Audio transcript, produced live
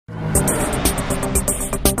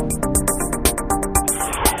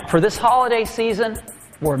For this holiday season,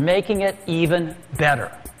 we're making it even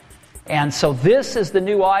better. And so this is the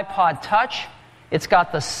new iPod Touch. It's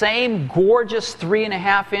got the same gorgeous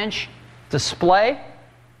 3.5-inch display,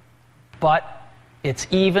 but it's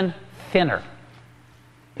even thinner.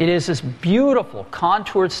 It is this beautiful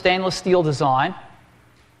contoured stainless steel design.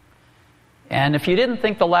 And if you didn't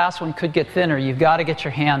think the last one could get thinner, you've got to get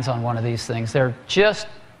your hands on one of these things. They're just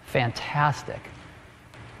fantastic.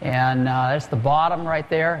 And there's the bottom right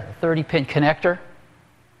there, the 30-pin connector.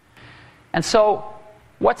 And so,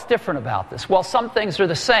 what's different about this? Well, some things are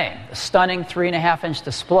the same. The stunning 3.5-inch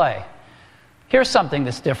display. Here's something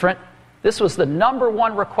that's different. This was the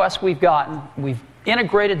 #1 request we've gotten. We've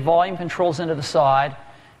integrated volume controls into the side.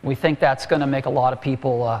 We think that's going to make a lot of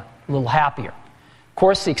people a little happier. Of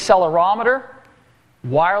course, the accelerometer,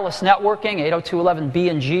 wireless networking, 802.11b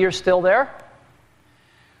and G are still there.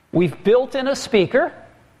 We've built in a speaker,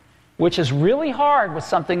 which is really hard with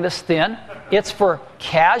something this thin. It's for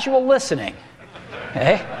casual listening.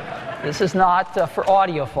 Okay? This is not for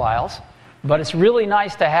audiophiles, but it's really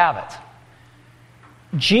nice to have it.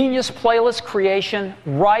 Genius playlist creation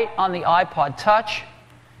right on the iPod Touch,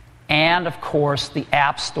 and of course the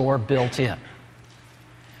App Store built in.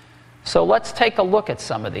 So let's take a look at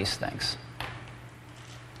some of these things.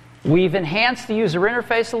 We've enhanced the user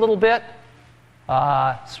interface a little bit.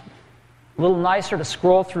 It's a little nicer to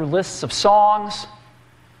scroll through lists of songs,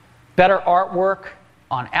 better artwork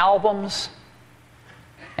on albums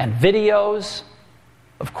and videos.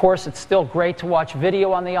 Of course, it's still great to watch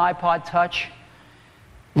video on the iPod Touch.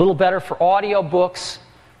 A little better for audiobooks.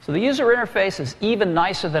 So the user interface is even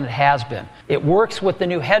nicer than it has been. It works with the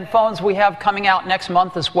new headphones we have coming out next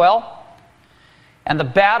month as well. And the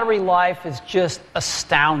battery life is just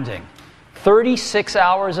astounding. 36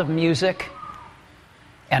 hours of music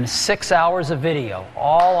and 6 hours of video,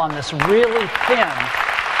 all on this really thin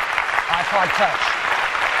iPod Touch.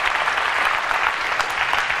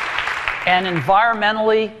 And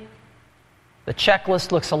environmentally, the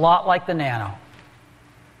checklist looks a lot like the Nano.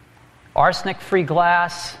 Arsenic-free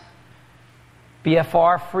glass,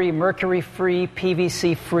 BFR-free, mercury-free,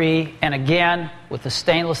 PVC-free, and again, with the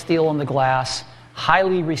stainless steel in the glass,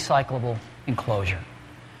 highly recyclable enclosure.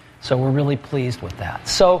 So we're really pleased with that.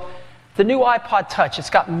 So the new iPod Touch, it's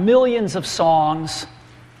got millions of songs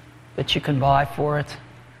that you can buy for it,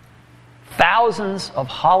 thousands of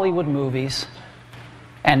Hollywood movies,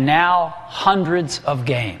 and now hundreds of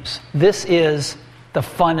games. This is the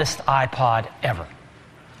funnest iPod ever.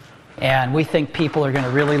 And we think people are going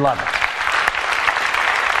to really love it.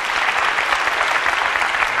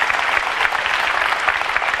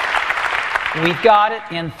 We've got it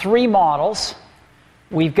in 3 models.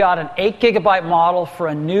 We've got an 8-gigabyte model for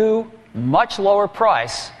a new, much lower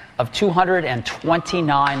price of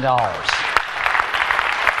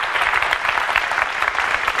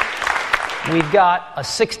 $229. We've got a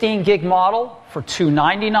 16-gig model for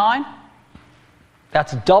 $299.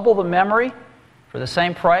 That's double the memory for the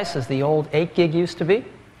same price as the old 8-gig used to be.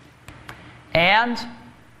 And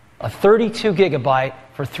a 32-gigabyte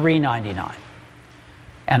for $399.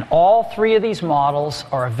 And all 3 of these models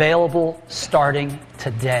are available starting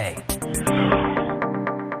today.